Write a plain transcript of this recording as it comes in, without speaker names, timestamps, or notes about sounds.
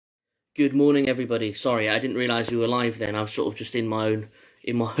Good morning, everybody. Sorry, I didn't realise we were live then. I was sort of just in my own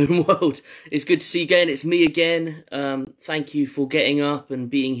world. It's good to see you again. It's me again. Thank you for getting up and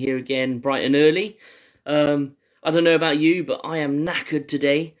being here again, bright and early. I don't know about you, but I am knackered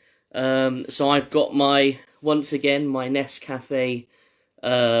today. So I've got once again my Nescafe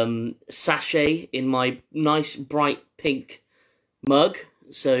sachet in my nice bright pink mug.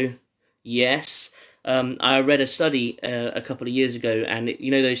 So yes, I read a study a couple of years ago, and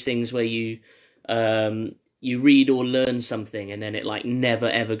you know those things where you read or learn something, and then it like never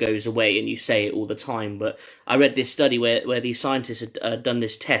ever goes away, and you say it all the time. But I read this study where these scientists had done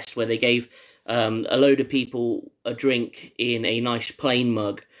this test where they gave a load of people a drink in a nice plain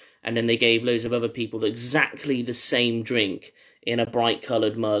mug, and then they gave loads of other people exactly the same drink in a bright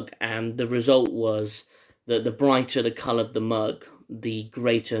coloured mug, and the result was that the brighter the coloured the mug, the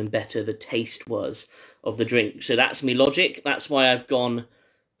greater and better the taste was of the drink. So that's me logic. That's why I've gone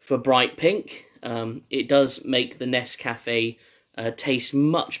for bright pink. It does make the Nescafe taste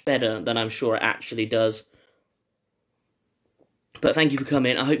much better than I'm sure it actually does. But thank you for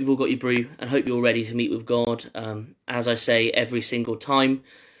coming. I hope you've all got your brew and hope you're all ready to meet with God. As I say every single time,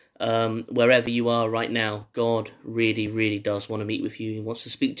 wherever you are right now, God really, really does want to meet with you. He wants to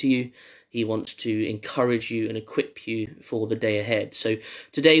speak to you. He wants to encourage you and equip you for the day ahead. So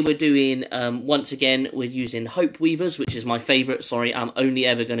today we're doing, once again, we're using Hope Weavers, which is my favourite. Sorry, I'm only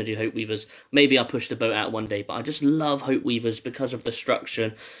ever going to do Hope Weavers. Maybe I'll push the boat out one day, but I just love Hope Weavers because of the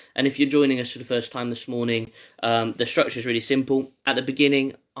structure. And if you're joining us for the first time this morning, the structure is really simple. At the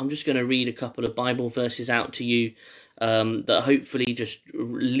beginning, I'm just going to read a couple of Bible verses out to you that hopefully just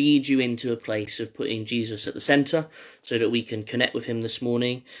lead you into a place of putting Jesus at the centre so that we can connect with him this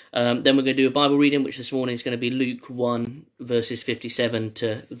morning. Then we're going to do a Bible reading, which this morning is going to be Luke 1, verses 57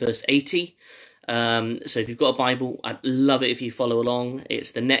 to verse 80. So if you've got a Bible, I'd love it if you follow along.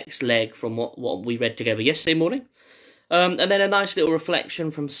 It's the next leg from what we read together yesterday morning. And then a nice little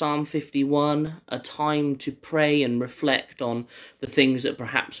reflection from Psalm 51, a time to pray and reflect on the things that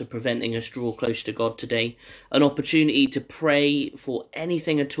perhaps are preventing us draw close to God today. An opportunity to pray for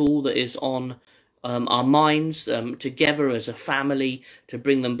anything at all that is on our minds, together as a family, to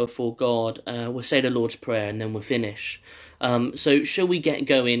bring them before God. We'll say the Lord's Prayer and then we'll finish. So shall we get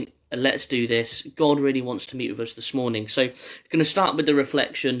going? Let's do this. God really wants to meet with us this morning. So I'm going to start with the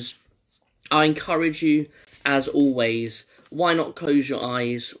reflections. I encourage you, as always, why not close your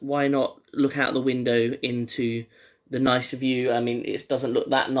eyes? Why not look out the window into the nice view? I mean, it doesn't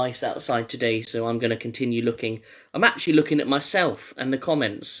look that nice outside today, so I'm going to continue looking. I'm actually looking at myself and the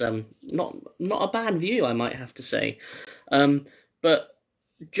comments. Not a bad view, I might have to say. But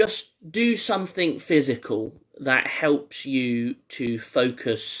just do something physical that helps you to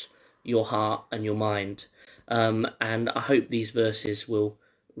focus your heart and your mind. And I hope these verses will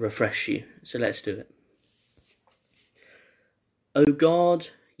refresh you. So let's do it. O God,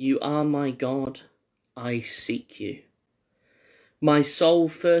 you are my God, I seek you. My soul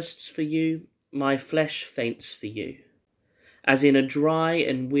thirsts for you, my flesh faints for you, as in a dry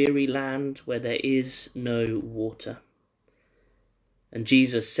and weary land where there is no water. And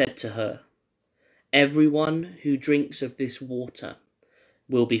Jesus said to her, everyone who drinks of this water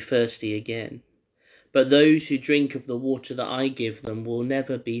will be thirsty again, but those who drink of the water that I give them will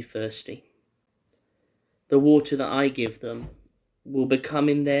never be thirsty. The water that I give them will become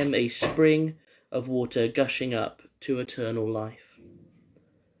in them a spring of water gushing up to eternal life.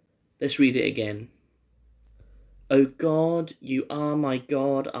 Let's read it again. O God, you are my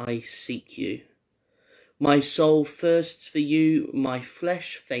God, I seek you. My soul thirsts for you, my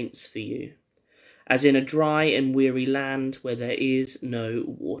flesh faints for you, as in a dry and weary land where there is no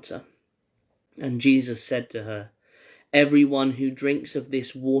water. And Jesus said to her, everyone who drinks of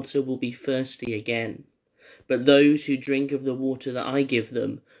this water will be thirsty again, but those who drink of the water that I give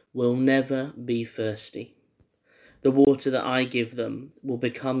them will never be thirsty. The water that I give them will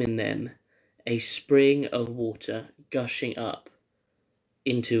become in them a spring of water gushing up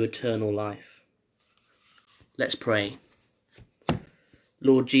into eternal life. Let's pray.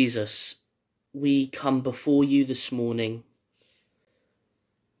 Lord Jesus, we come before you this morning,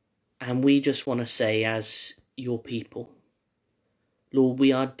 and we just want to say, as your people, Lord,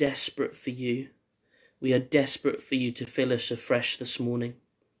 we are desperate for you. We are desperate for you to fill us afresh this morning.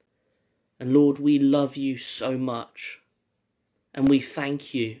 And Lord, we love you so much. And we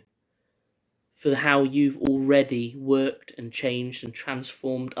thank you for how you've already worked and changed and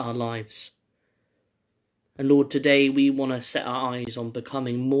transformed our lives. And Lord, today we want to set our eyes on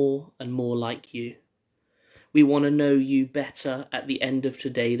becoming more and more like you. We want to know you better at the end of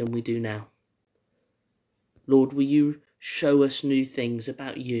today than we do now. Lord, will you show us new things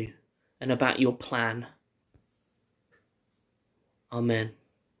about you and about your plan. Amen.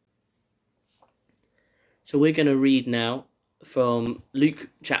 So we're going to read now from Luke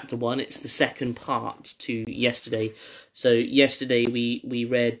chapter 1. It's the second part to yesterday. So yesterday we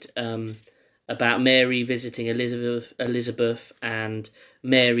read about Mary visiting Elizabeth, and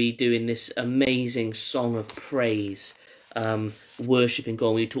Mary doing this amazing song of praise, worshipping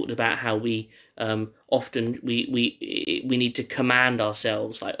God. We talked about how we often we need to command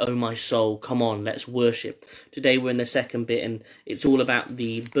ourselves, like, oh my soul, come on, let's worship. Today we're in the second bit, and it's all about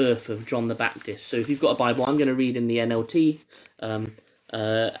the birth of John the Baptist. So if you've got a Bible, I'm going to read in the NLT,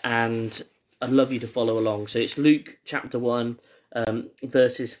 and I'd love you to follow along. So it's Luke chapter 1,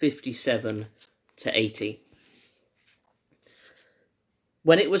 verses 57 to 80.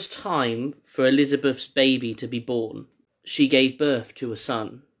 When it was time for Elizabeth's baby to be born, she gave birth to a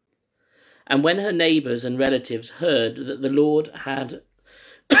son. And when her neighbours and relatives heard that the Lord had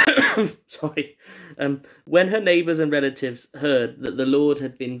when her neighbours and relatives heard that the Lord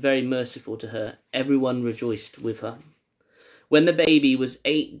had been very merciful to her, everyone rejoiced with her. When the baby was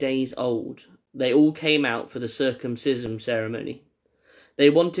 8 days old, they all came out for the circumcision ceremony. They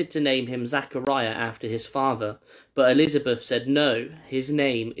wanted to name him Zachariah after his father, but Elizabeth said, "No, his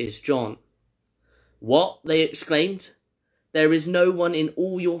name is John." "What?" they exclaimed. "There is no one in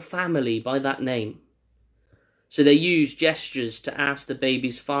all your family by that name." So they used gestures to ask the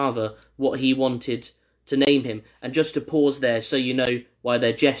baby's father what he wanted to name him. And just to pause there, so you know why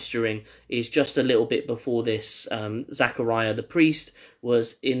they're gesturing, is just a little bit before this, Zachariah the priest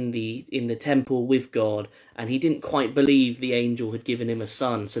was in the temple with God, and he didn't quite believe the angel had given him a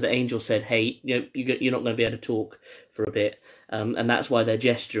son. So the angel said, "Hey, you're not going to be able to talk for a bit," and that's why they're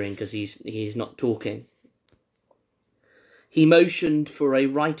gesturing, because he's not talking. He motioned for a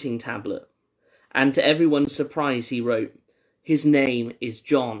writing tablet, and to everyone's surprise he wrote, "His name is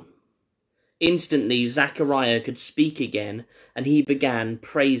John." Instantly Zachariah could speak again, and he began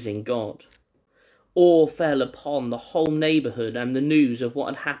praising God. Awe fell upon the whole neighbourhood, and the news of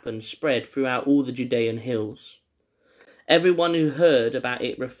what had happened spread throughout all the Judean hills. Everyone who heard about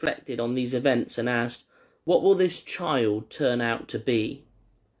it reflected on these events and asked, "What will this child turn out to be?"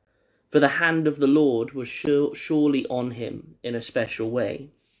 For the hand of the Lord was surely on him in a special way.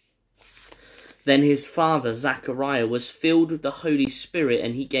 Then his father Zachariah was filled with the Holy Spirit,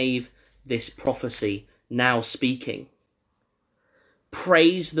 and he gave this prophecy, now speaking.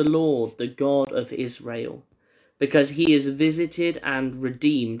 "Praise the Lord, the God of Israel, because he has visited and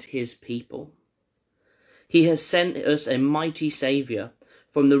redeemed his people. He has sent us a mighty Saviour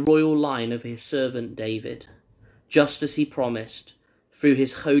from the royal line of his servant David, just as he promised through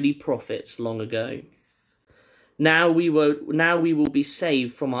his holy prophets long ago. Now we will be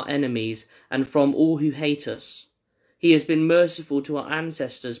saved from our enemies and from all who hate us. He has been merciful to our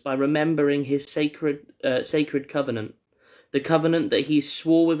ancestors by remembering his sacred covenant, the covenant that he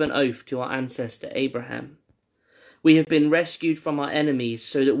swore with an oath to our ancestor Abraham. We have been rescued from our enemies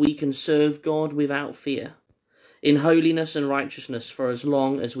so that we can serve God without fear, in holiness and righteousness for as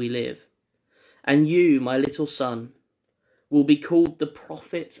long as we live. And you, my little son, will be called the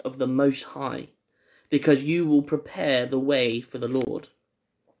prophet of the Most High, because you will prepare the way for the Lord.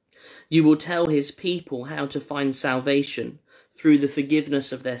 You will tell his people how to find salvation through the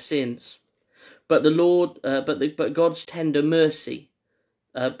forgiveness of their sins. But God's tender mercy,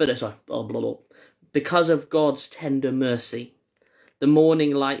 because of God's tender mercy, the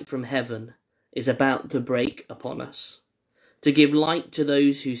morning light from heaven is about to break upon us, to give light to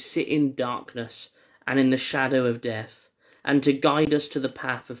those who sit in darkness and in the shadow of death, and to guide us to the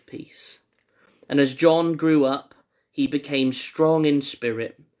path of peace. And as John grew up, he became strong in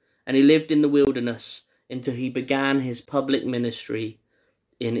spirit, and he lived in the wilderness until he began his public ministry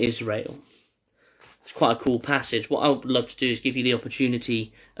in Israel. It's quite a cool passage. What I would love to do is give you the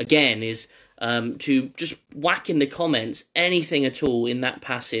opportunity again is to just whack in the comments anything at all in that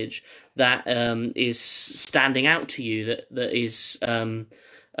passage that is standing out to you, that is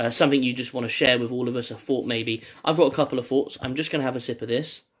something you just want to share with all of us, a thought maybe. I've got a couple of thoughts. I'm just going to have a sip of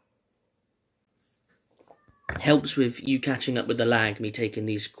this. Helps with you catching up with the lag, me taking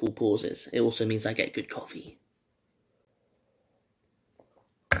these cool pauses. It also means I get good coffee.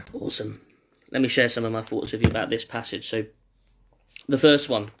 Awesome. Let me share some of my thoughts with you about this passage. So the first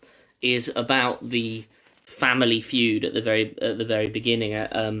one is about the family feud at the very beginning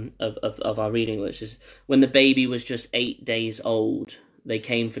of our reading, which is when the baby was just 8 days old. they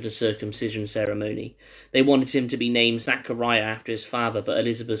came for the circumcision ceremony. They wanted him to be named Zachariah after his father, but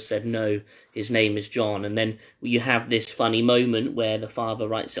Elizabeth said no, his name is John. And then you have this funny moment where the father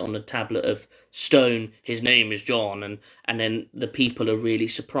writes it on a tablet of stone, his name is John, and then the people are really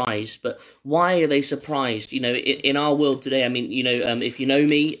surprised. But why are they surprised? In our world today, I mean, if you know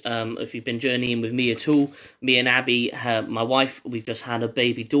me, if you've been journeying with me at all, me and Abby, my wife, we've just had a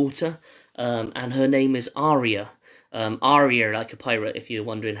baby daughter, and her name is Aria. Aria, like a pirate, if you're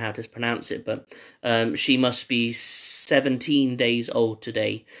wondering how to pronounce it, but she must be 17 days old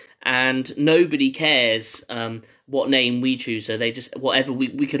today, and nobody cares what name we choose her. They just, whatever,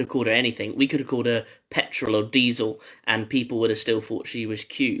 we could have called her anything. We could have called her Petrol or Diesel, and people would have still thought she was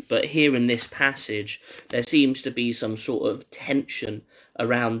cute. But here in this passage, there seems to be some sort of tension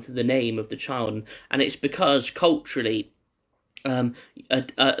around the name of the child, and it's because culturally,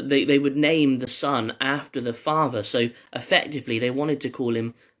 they would name the son after the father, so effectively they wanted to call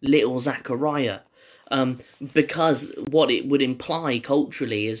him Little Zachariah, because what it would imply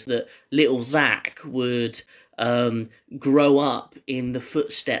culturally is that little Zach would grow up in the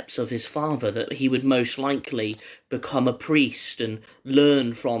footsteps of his father, that he would most likely become a priest and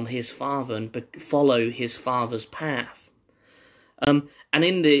learn from his father and follow his father's path. And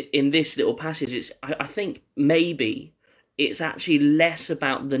in this little passage, I think maybe it's actually less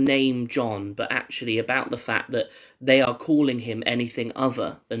about the name John, but actually about the fact that they are calling him anything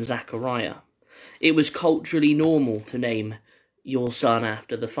other than Zachariah. It was culturally normal to name your son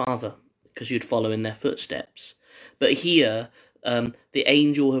after the father, because you'd follow in their footsteps. But here, the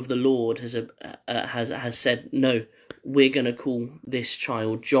angel of the Lord has said, no, we're going to call this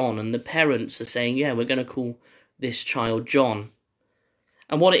child John. And the parents are saying, yeah, we're going to call this child John.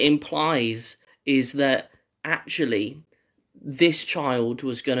 And what it implies is that actually this child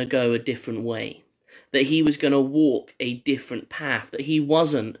was going to go a different way, that he was going to walk a different path, that he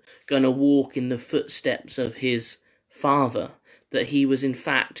wasn't going to walk in the footsteps of his father, that he was in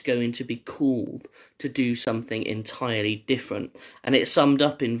fact going to be called to do something entirely different. And it's summed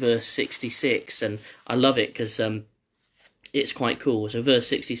up in verse 66, and I love it because it's quite cool. So verse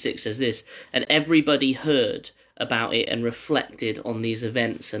 66 says this: and everybody heard about it and reflected on these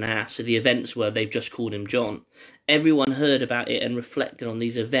events and asked. So the events were, they've just called him John. Everyone heard about it and reflected on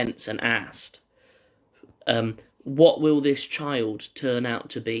these events and asked, what will this child turn out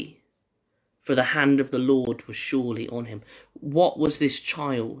to be? For the hand of the Lord was surely on him. What was this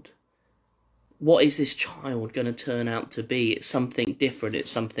child? What is this child going to turn out to be? It's something different. It's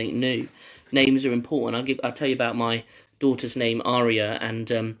something new. Names are important. I'll tell you about my daughter's name, Aria,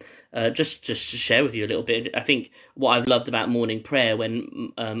 and just to share with you a little bit, I think what I've loved about morning prayer,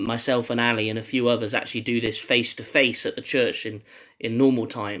 when myself and Ali and a few others actually do this face-to-face at the church in normal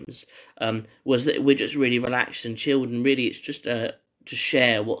times, was that we're just really relaxed and chilled, and really it's just to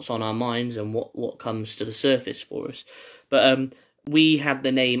share what's on our minds and what comes to the surface for us. But we had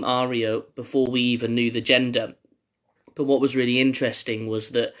the name Aria before we even knew the gender. But what was really interesting was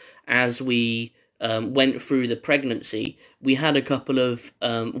that as we went through the pregnancy, we had a couple of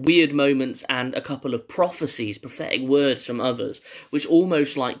weird moments and a couple of prophecies, prophetic words from others, which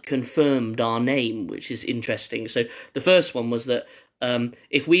almost like confirmed our name, which is interesting. So the first one was that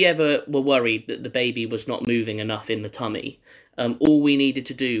if we ever were worried that the baby was not moving enough in the tummy, all we needed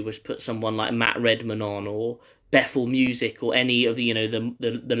to do was put someone like Matt Redman on, or Bethel Music, or any of the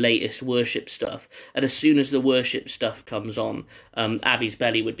the latest worship stuff, and as soon as the worship stuff comes on, Abby's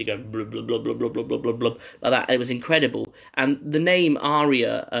belly would be going blah blah blah blah blah blah blah blah blah like that. It was incredible. And the name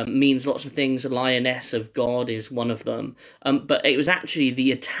Aria means lots of things. Lioness of God is one of them, but it was actually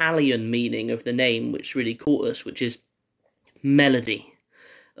the Italian meaning of the name which really caught us, which is melody.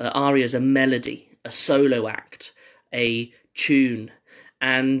 Aria is a melody, a solo act, a tune,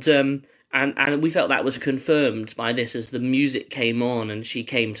 and we felt that was confirmed by this as the music came on and she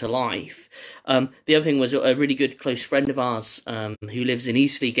came to life. The other thing was a really good close friend of ours who lives in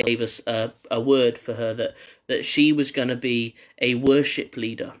Eastleigh gave us a word for her that she was going to be a worship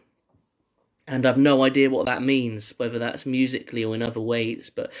leader. And I've no idea what that means, whether that's musically or in other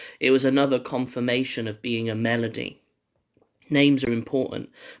ways, but it was another confirmation of being a melody. Names are important.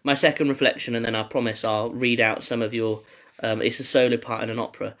 My second reflection, and then I promise I'll read out some of your... it's a solo part in an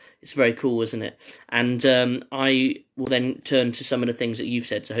opera. It's very cool, isn't it? And I will then turn to some of the things that you've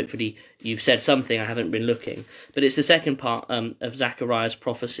said, so hopefully you've said something. I haven't been looking. But it's the second part of Zachariah's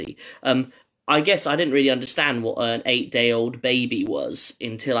prophecy. I guess I didn't really understand what an 8-day-old baby was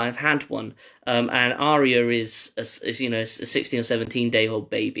until I've had one. And Aria is a 16 or 17-day-old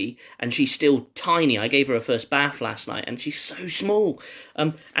baby, and she's still tiny. I gave her her first bath last night, and she's so small.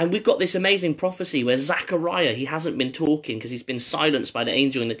 And we've got this amazing prophecy where Zachariah, he hasn't been talking because he's been silenced by the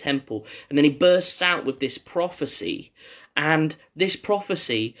angel in the temple, and then he bursts out with this prophecy. And this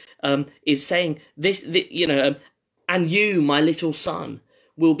prophecy is saying and you, my little son,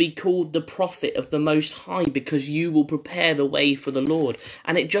 will be called the prophet of the Most High, because you will prepare the way for the Lord.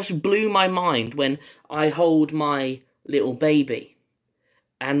 And it just blew my mind when I hold my little baby.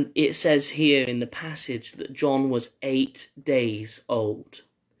 And it says here in the passage that John was 8 days old.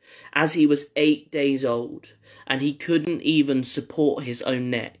 As he was 8 days old, and he couldn't even support his own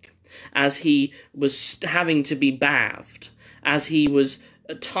neck, as he was having to be bathed, as he was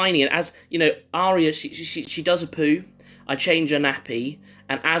tiny, and as, Aria, she does a poo, I change her nappy,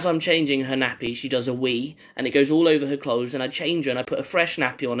 and as I'm changing her nappy, she does a wee, and it goes all over her clothes, and I change her, and I put a fresh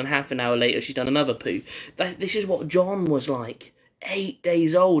nappy on, and half an hour later, she's done another poo. This is what John was like, 8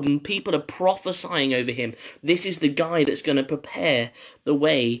 days old, and people are prophesying over him. This is the guy that's going to prepare the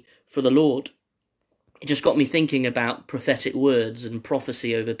way for the Lord. It just got me thinking about prophetic words and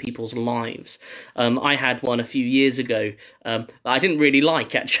prophecy over people's lives. I had one a few years ago that I didn't really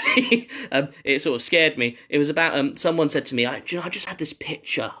like, actually. It sort of scared me. It was about, someone said to me, I just had this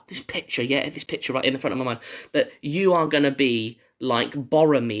picture right in the front of my mind, that you are going to be like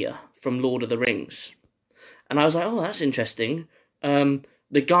Boromir from Lord of the Rings. And I was like, oh, that's interesting.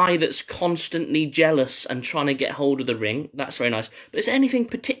 The guy that's constantly jealous and trying to get hold of the ring, that's very nice. But is there anything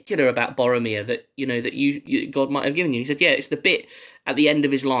particular about Boromir that, that you God might have given you? He said, yeah, it's the bit at the end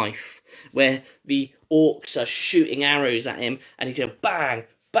of his life where the orcs are shooting arrows at him, and he goes bang,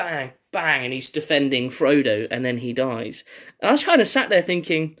 bang, bang, and he's defending Frodo, and then he dies. And I was kind of sat there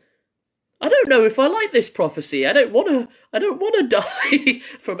thinking, I don't know if I like this prophecy. I don't want to die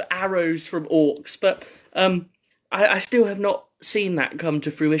from arrows from orcs, but I still have not seen that come to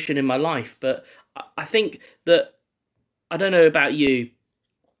fruition in my life. But I think that, I don't know about you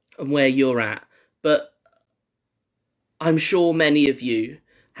and where you're at, but I'm sure many of you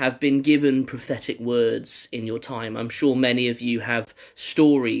have been given prophetic words in your time. I'm sure many of you have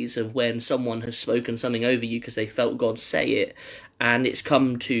stories of when someone has spoken something over you because they felt God say it, and it's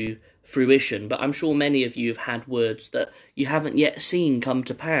come to fruition. But I'm sure many of you have had words that you haven't yet seen come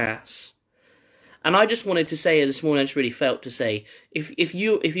to pass. And I just wanted to say this morning, I just really felt to say, if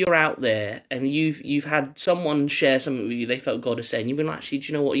you're out there and you've had someone share something with you, they felt God is saying, you've been like, actually, do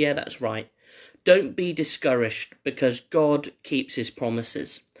you know what? Yeah, that's right. Don't be discouraged, because God keeps his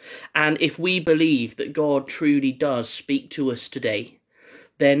promises. And if we believe that God truly does speak to us today,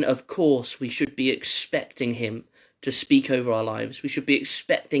 then of course we should be expecting him to speak over our lives. We should be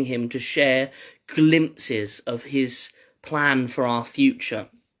expecting him to share glimpses of his plan for our future.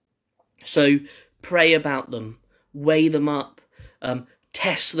 So pray about them, weigh them up,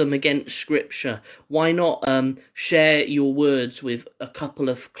 test them against Scripture. Why not share your words with a couple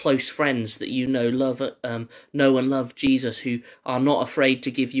of close friends that know and love Jesus, who are not afraid to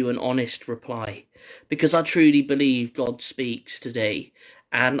give you an honest reply? Because I truly believe God speaks today.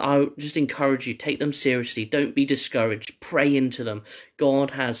 And I just encourage you, take them seriously. Don't be discouraged. Pray into them.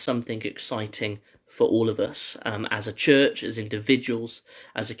 God has something exciting for all of us, as a church, as individuals,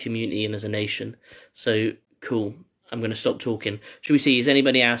 as a community, and as a nation. So, cool. I'm going to stop talking. Should we see, has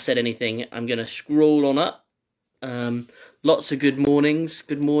anybody else said anything? I'm going to scroll on up. Lots of good mornings.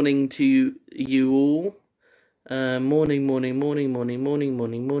 Good morning to you all. Morning. Morning.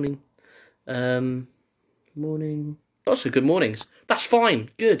 Lots of good mornings. That's fine.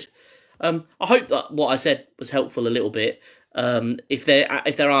 Good. I hope that what I said was helpful a little bit. If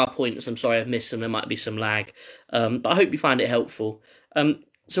there are points, I'm sorry I've missed them. There might be some lag. But I hope you find it helpful.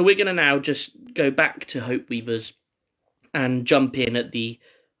 So we're going to now just go back to Hope Weavers and jump in at the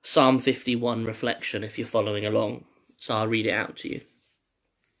Psalm 51 reflection, if you're following along. So I'll read it out to you.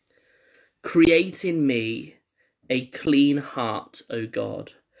 Create in me a clean heart, O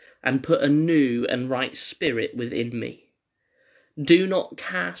God, and put a new and right spirit within me. Do not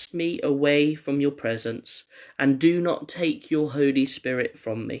cast me away from your presence, and do not take your Holy Spirit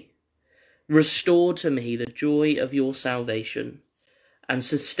from me. Restore to me the joy of your salvation, and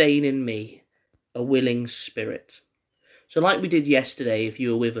sustain in me a willing spirit. So like we did yesterday, if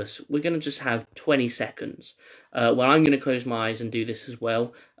you were with us, we're going to just have 20 seconds where I'm going to close my eyes and do this as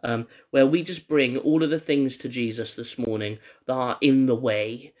well, where we just bring all of the things to Jesus this morning that are in the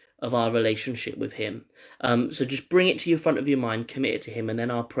way of our relationship with him. So just bring it to your front of your mind, commit it to him, and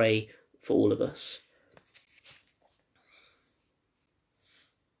then I'll pray for all of us.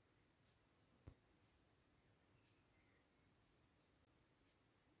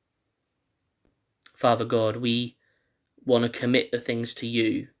 Father God, we want to commit the things to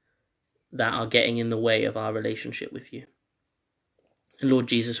you that are getting in the way of our relationship with you. And Lord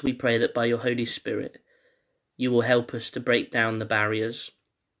Jesus, we pray that by your Holy Spirit, you will help us to break down the barriers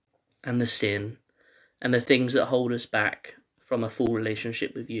and the sin and the things that hold us back from a full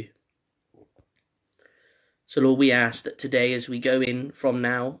relationship with you. So Lord, we ask that today, as we go in from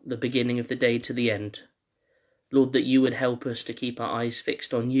now, the beginning of the day to the end, Lord, that you would help us to keep our eyes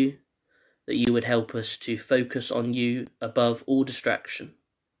fixed on you, that you would help us to focus on you above all distraction.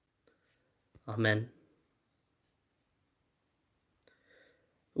 Amen.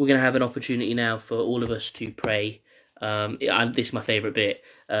 We're going to have an opportunity now for all of us to pray. This is my favourite bit,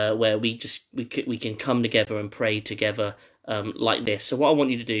 where we can come together and pray together like this. So what I want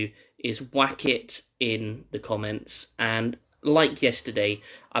you to do is whack it in the comments. And like yesterday,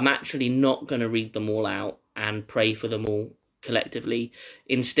 I'm actually not going to read them all out and pray for them all collectively.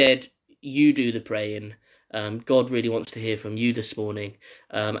 Instead, you do the praying. God really wants to hear from you this morning.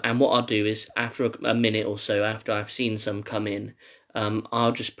 And what I'll do is, after a minute or so, after I've seen some come in,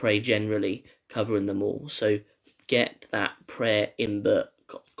 I'll just pray generally, covering them all. So get that prayer in the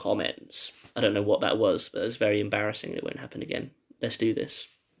comments. I don't know what that was, but it's very embarrassing. It won't happen again. Let's do this.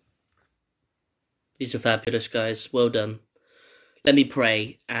 These are fabulous, guys. Well done. Let me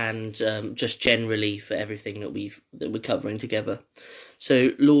pray, and just generally for everything that we're covering together.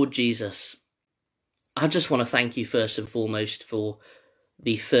 So, Lord Jesus, I just want to thank you first and foremost for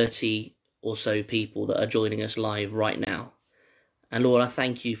the 30 or so people that are joining us live right now. And Lord, I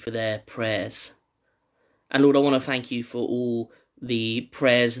thank you for their prayers. And Lord, I want to thank you for all the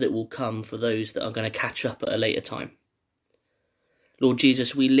prayers that will come for those that are going to catch up at a later time. Lord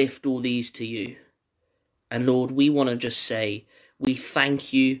Jesus, we lift all these to you. And Lord, we want to just say, we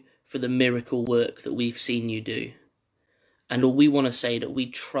thank you for the miracle work that we've seen you do. And Lord, we want to say that we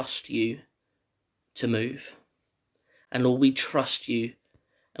trust you to move. And Lord, we trust you,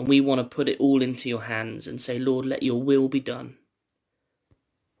 and we want to put it all into your hands and say, Lord, let your will be done.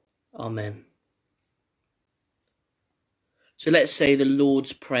 Amen. So let's say the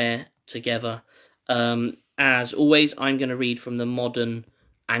Lord's Prayer together. As always, I'm going to read from the modern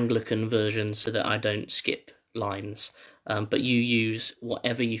Anglican version so that I don't skip lines. But you use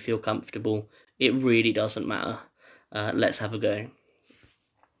whatever you feel comfortable. It really doesn't matter. Let's have a go.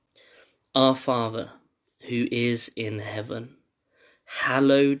 Our Father, who is in heaven,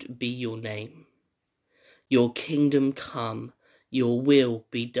 hallowed be your name. Your kingdom come, your will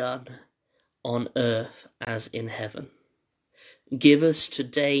be done, on earth as in heaven. Give us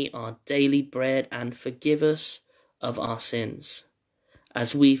today our daily bread, and forgive us of our sins,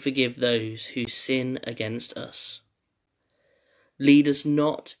 as we forgive those who sin against us. Lead us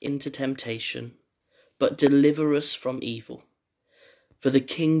not into temptation, but deliver us from evil. For the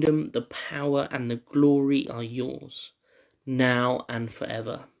kingdom, the power, and the glory are yours, now and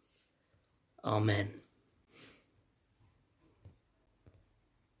forever. Amen.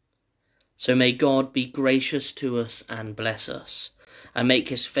 So may God be gracious to us and bless us, and make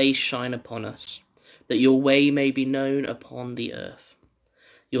his face shine upon us, that your way may be known upon the earth,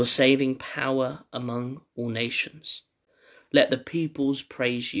 your saving power among all nations. Let the peoples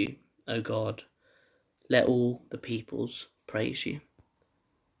praise you, O God. Let all the peoples praise you.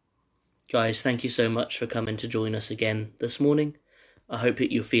 Guys, thank you so much for coming to join us again this morning. I hope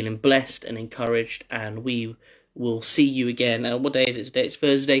that you're feeling blessed and encouraged, and we will see you again. What day is it today? It's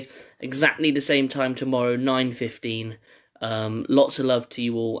Thursday. Exactly the same time tomorrow, 9:15. Lots of love to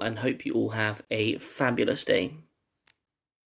you all, and hope you all have a fabulous day.